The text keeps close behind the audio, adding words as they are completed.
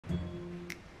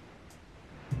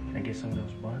get some of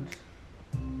those buns?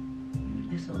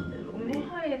 Just a little bit.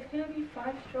 Why? It's gonna be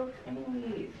 5 strokes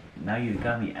anyways. Now you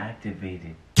got me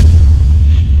activated.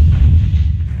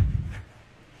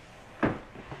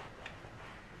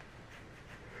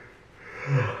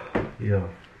 Yo.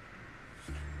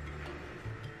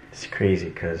 It's crazy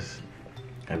because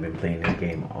I've been playing this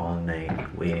game all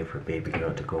night, waiting for baby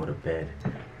girl to go to bed.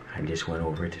 I just went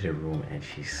over to the room and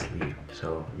she's asleep.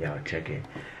 So y'all check it.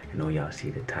 I know y'all see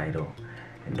the title.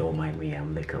 And don't mind me,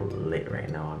 I'm like a lit right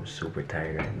now. I'm super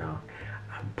tired right now.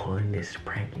 I'm pulling this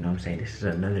prank, you know what I'm saying? This is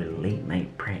another late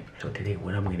night prank. So today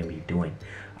what I'm gonna be doing,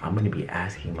 I'm gonna be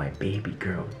asking my baby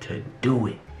girl to do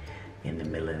it in the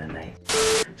middle of the night.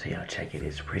 So y'all check it,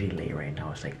 it's pretty late right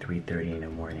now. It's like 3:30 in the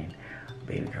morning.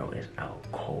 Baby girl is out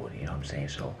cold, you know what I'm saying?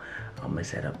 So I'm gonna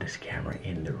set up this camera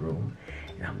in the room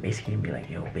and I'm basically gonna be like,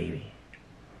 yo baby,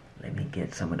 let me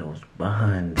get some of those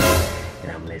buns.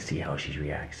 And I'm gonna see how she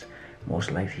reacts.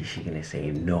 Most likely she's gonna say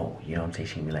no, you know what I'm saying?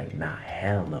 She's gonna be like, nah,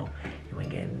 hell no. You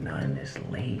ain't getting none, it's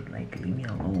late. Like, leave me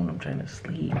alone, I'm trying to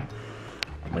sleep.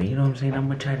 But you know what I'm saying? I'm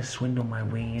gonna try to swindle my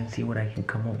way and see what I can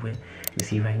come up with. And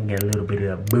see if I can get a little bit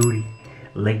of that booty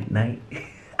late night.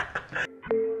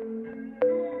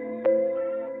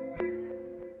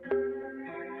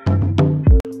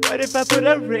 What if I put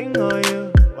a ring on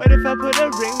you? What if I put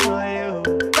a ring on you?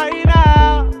 Right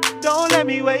now, don't let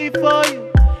me wait for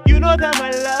you. You know that my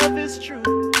love is true.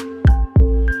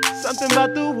 Something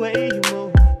about the way you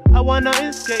move, I wanna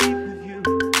escape with you.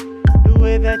 The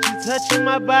way that you touching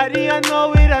my body, I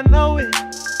know it, I know it.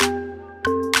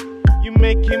 You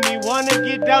making me wanna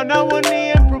get down on one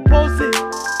knee and propose it.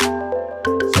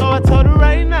 So I told her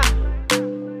right now,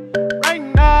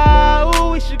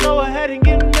 ooh, we should go ahead and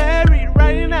get married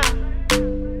right now.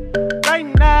 Right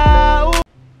now.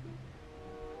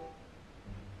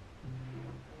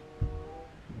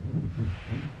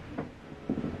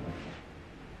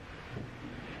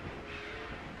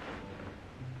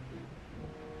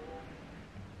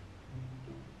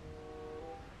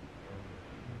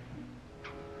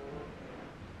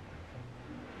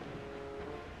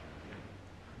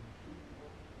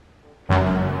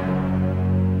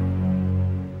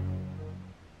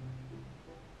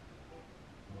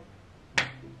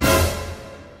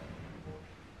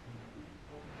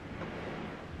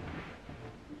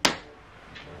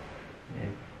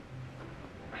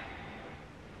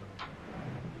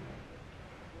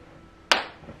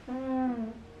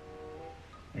 Ooh.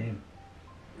 Hey,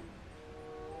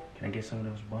 can I get some of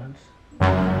those buns?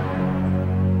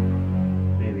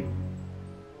 Baby.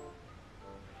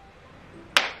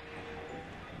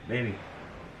 Baby.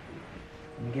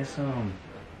 Let me get some.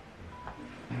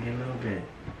 Let me get a little bit.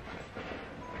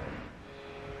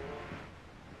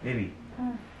 Baby.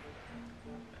 I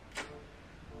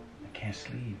can't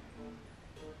sleep.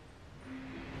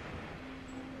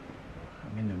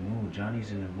 I'm in the mood.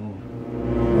 Johnny's in the mood.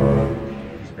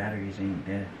 These batteries ain't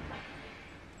dead.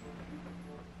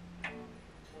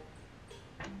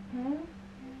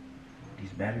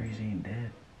 These batteries ain't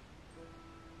dead.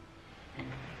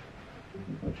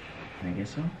 Can I get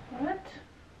some? What?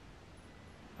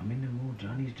 I'm in the mood.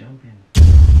 Johnny's jumping.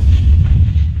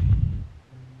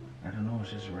 I don't know.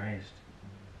 It's just rised.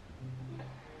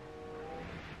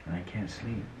 And I can't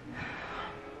sleep.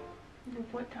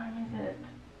 What time is it?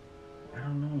 I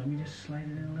don't know. Let me just slide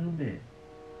it in a little bit.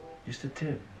 Just a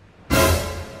tip. It's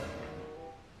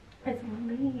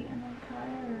late and I'm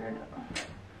tired.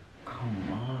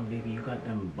 Come on, baby. You got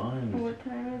them buns. What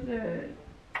time is it?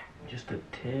 Just a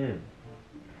tip.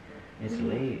 It's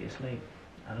late. It's like,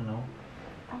 I don't know.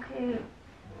 Okay.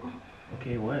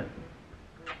 Okay, what?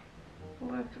 Go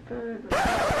back to bed.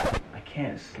 I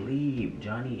can't sleep.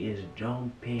 Johnny is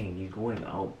jumping. He's going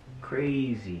out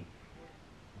crazy.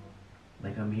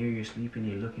 Like I'm here, you're sleeping,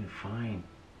 you're looking fine.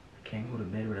 I can't go to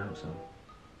bed without some.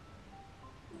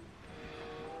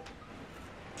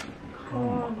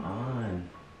 Come on.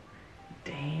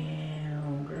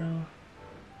 Damn, girl.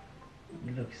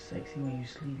 You look sexy when you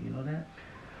sleep, you know that?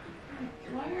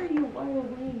 Why are you wide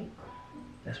awake?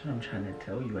 That's what I'm trying to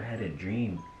tell you. I had a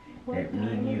dream What that me time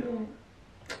and is you...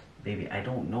 it? Baby, I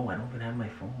don't know. I don't even have my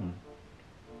phone.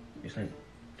 It's like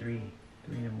 3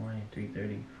 in the morning,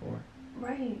 3:30, 4.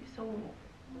 Right, so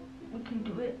we can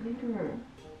do it later.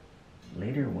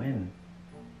 Later when?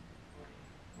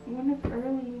 When it's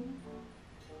early.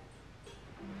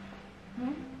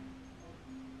 Huh?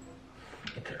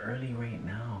 It's early right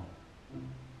now.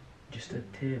 Just a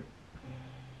tip.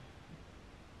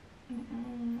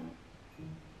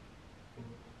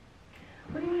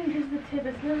 What do you mean just the tip?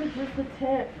 It's never just the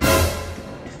tip.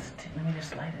 Just a tip. Let me just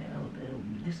slide it in a little,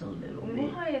 just a little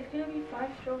bit. Why? It's gonna be 5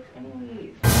 strokes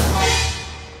anyways.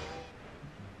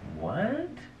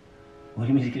 What? What do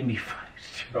you mean it's gonna be 5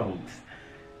 strokes?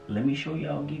 Let me show you.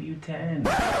 I'll give you 10.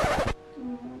 Oh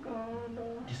my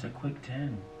god. Just a quick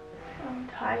 10. I'm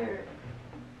tired.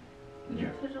 You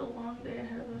have such a long day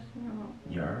ahead of us, you know.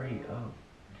 You're already up.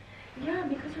 Yeah,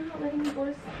 because you're not letting me go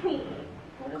to sleep.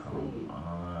 Go to Come sleep.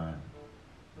 on.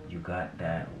 You got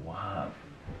that wop.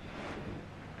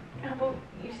 How about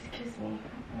you just kiss me?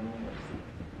 I'm gonna go to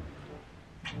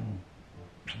sleep.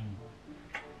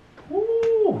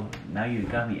 Ooh, now you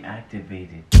got me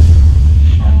activated. Got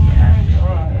me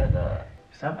activated.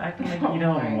 Stop acting like you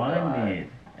don't want it.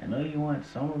 I know you want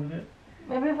some of it.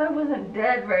 Maybe if I wasn't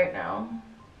dead right now.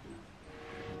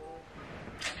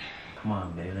 Come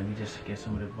on, babe. Let me just get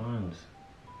some of the buns.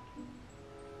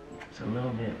 It's a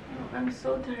little bit. I'm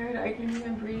so tired. I can't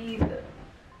even breathe.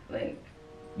 Like.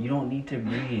 You don't need to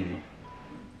breathe.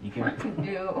 You can. I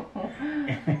do.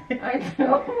 I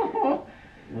do.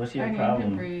 What's your I problem? need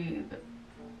to breathe.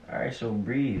 Alright, so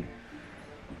breathe.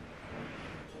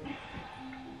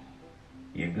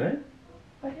 You good?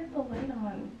 Why did the light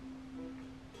on?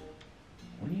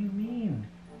 What do you mean?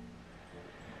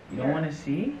 You don't want to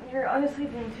see? You're honestly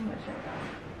doing too much right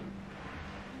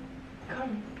now.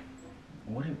 Come.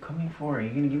 What are you coming for? Are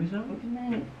you gonna give me something? Good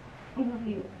night. I love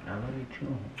you. I love you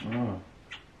too.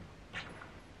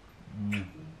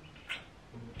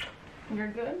 You're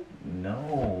good?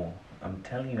 No. I'm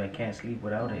telling you, I can't sleep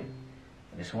without it.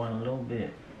 I just want a little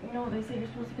bit. No, they say you're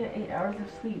supposed to get 8 hours of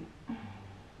sleep.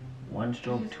 1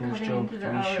 stroke, Just 2 cutting stroke, into 3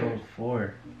 the hours. stroke,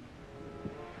 4.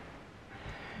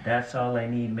 That's all I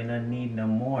need, man. I need no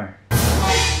more.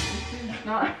 This is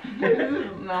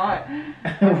not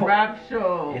a rap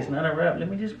show. It's not a rap. Let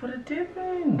me just put a tip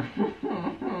in.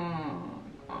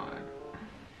 God.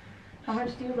 How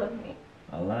much do you love me?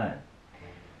 A lot.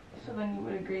 So then you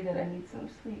would agree that I need some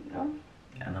sleep, no?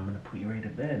 And I'm gonna put you right to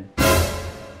bed.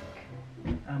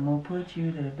 I'm gonna put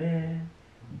you to bed.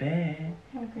 Bed.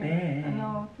 Okay. Bed.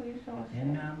 No, please don't say.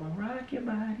 And I'ma rock your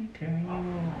body, turn you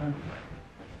on.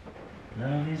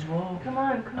 Love is war. Come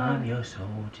on, come on. I'm your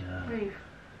soldier. Reafe.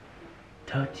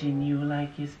 Touching you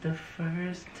like it's the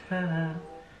first time.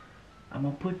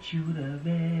 I'ma put you to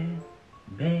bed.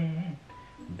 Bed.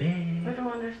 I Bed.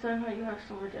 don't understand how you have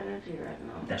so much energy right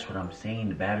now. That's what I'm saying.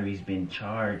 The battery's been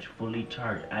charged, fully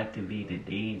charged, activated.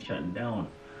 They ain't shutting down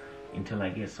until I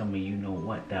get some of you know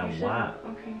what, that wop.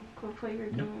 Okay, go play your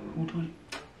No, game. who told you?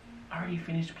 I already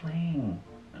finished playing.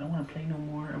 I don't want to play no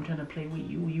more. I'm trying to play with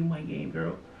you. You my game,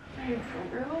 girl. Are you for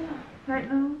real? Right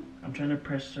now? I'm trying to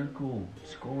press circle.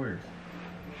 Score.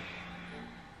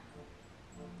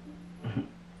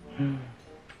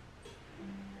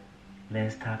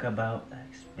 Let's talk about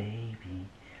us, baby.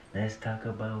 Let's talk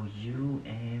about you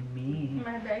and me.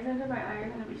 My bags under my eye are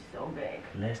gonna be so big.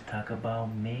 Let's talk about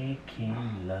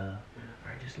making love.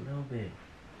 Alright, just a little bit.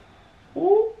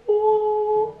 Ooh,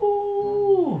 ooh,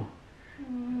 ooh.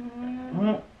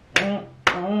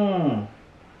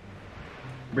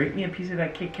 Break me a piece of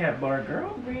that Kit Kat bar,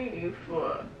 girl. Reafe.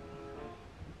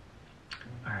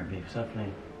 Alright, babe, stop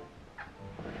playing.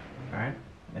 Alright,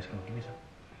 let's go. Give me some.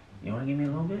 You wanna give me a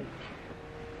little bit?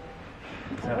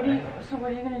 So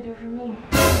what are you gonna do for me?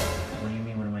 What do you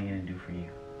mean, what am I gonna do for you?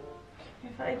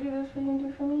 If I do this, what are you gonna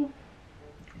do for me?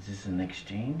 Is this an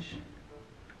exchange?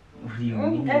 What do you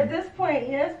mean? At this point,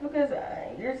 yes, because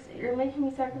you're making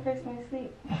me sacrifice my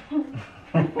sleep.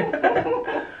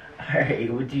 Alright,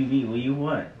 what do you mean? What do you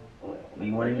want? What do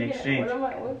you want in exchange?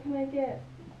 What can I get?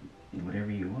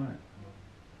 Whatever you want.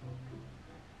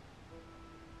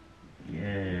 Yeah.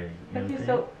 You know Okay, what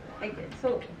so I get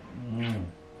to.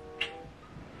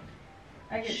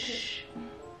 Shh.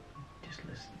 Just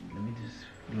listen. Let me just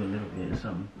do a little bit of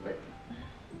something.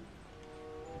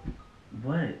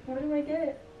 What? What do I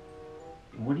get?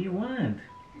 What do you want?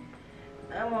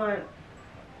 I want.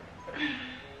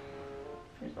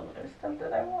 There's a lot of stuff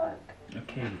that I want.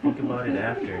 Okay, think about it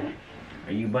after.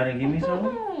 Are you about to give me some?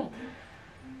 You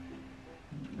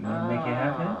want to make it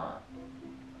happen?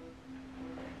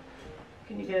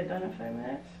 Can you get it done in 5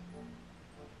 minutes?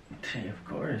 Of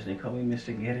course, they call me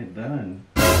Mr. Get It Done.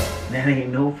 That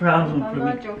ain't no problem I'm for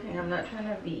not me. joking. I'm not trying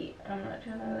to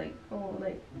like go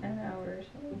like an hour or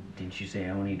something. Didn't you say I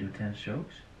only do 10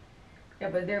 strokes? Yeah,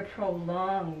 but they're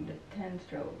prolonged 10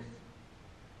 strokes.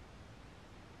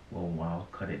 Well, wow,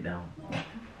 cut it down.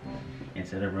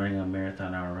 Instead of running a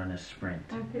marathon, I'll run a sprint.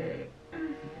 Okay.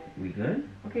 We good?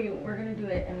 Okay, we're gonna do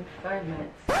it in 5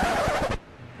 minutes.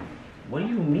 What do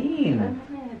you mean? 5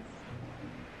 minutes.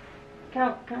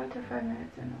 Count to 5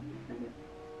 minutes and I'll do it.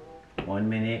 1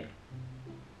 minute,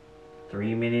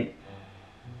 3 minute,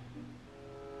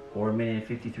 4 minutes,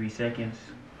 53 seconds,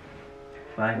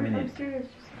 5 minutes. I'm serious,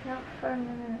 just count 5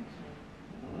 minutes.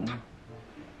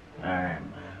 Alright,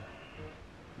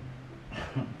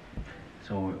 man.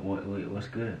 So, what's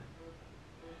good?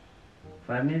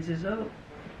 5 minutes is up?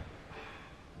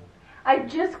 I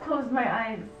just closed my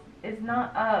eyes. It's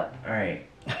not up. Alright.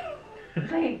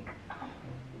 Like,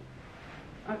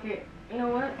 okay, you know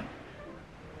what?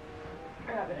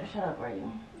 You're not gonna shut up, are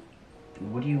you?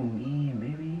 What do you mean,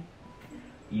 baby?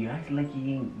 You act like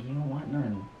you don't want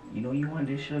none. You know you want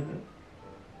this sugar.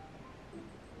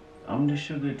 I'm the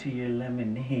sugar to your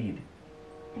lemonade.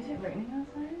 Is it raining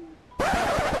outside?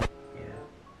 Yeah.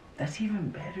 That's even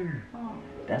better. Oh.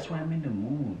 That's why I'm in the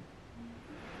mood.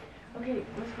 Okay,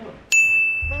 let's go.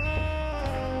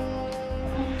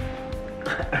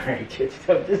 Alright,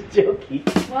 I'm just joking.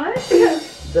 What?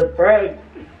 The prank.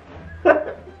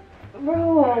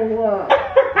 Bro.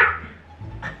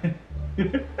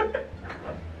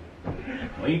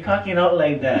 Why are you cocking out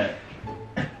like that?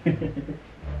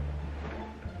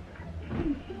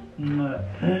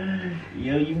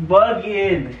 Yo, you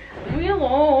bugging. Leave me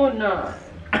alone.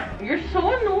 You're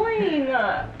so annoying.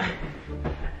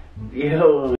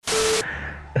 Yo.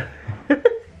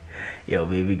 Yo,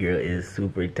 baby girl is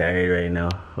super tired right now.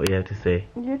 What do you have to say?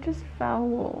 You're just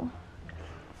foul.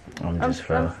 I'm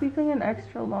sleeping in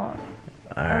extra long.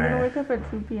 I'm gonna Alright. wake up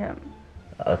at 2 p.m.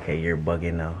 Okay, you're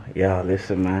bugging now. Yo,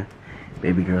 listen, man.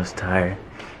 Baby girl's tired.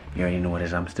 You already know what it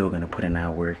is. I'm still gonna put in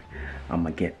that work. I'm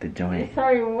gonna get the joint.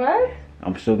 Sorry, what?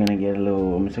 I'm still gonna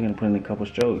put in a couple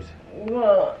strokes.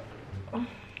 Well,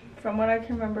 from what I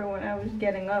can remember, when I was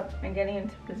getting up and getting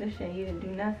into position, you didn't do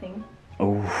nothing.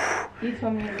 Oh. You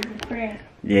told me it was a prank.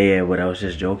 Yeah, but I was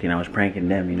just joking. I was pranking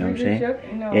them, you know what I'm saying?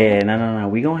 Joking? No. Yeah, no.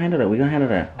 We gonna handle that.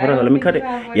 Hold on, let me cut it.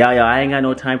 Yo, I ain't got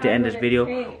no time to end this video.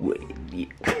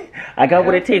 I got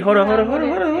what it takes. Hold on.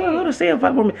 Say it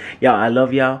 5 more minutes. Y'all, I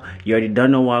love y'all. You already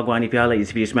done know what I'm going. If y'all like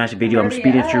this video, smash the video. I'm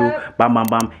speeding through. Bam.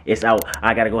 It's out.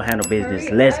 I gotta go handle business.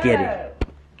 Let's get it.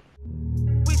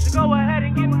 We should go ahead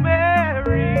and get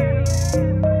married.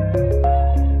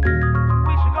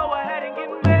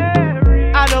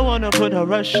 I don't wanna put a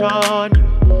rush on you.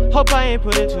 Hope I ain't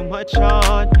putting too much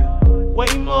on you.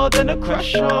 Way more than a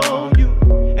crush on you.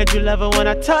 And you love it when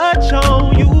I touch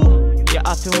on you. You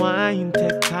often wine,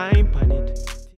 take time, but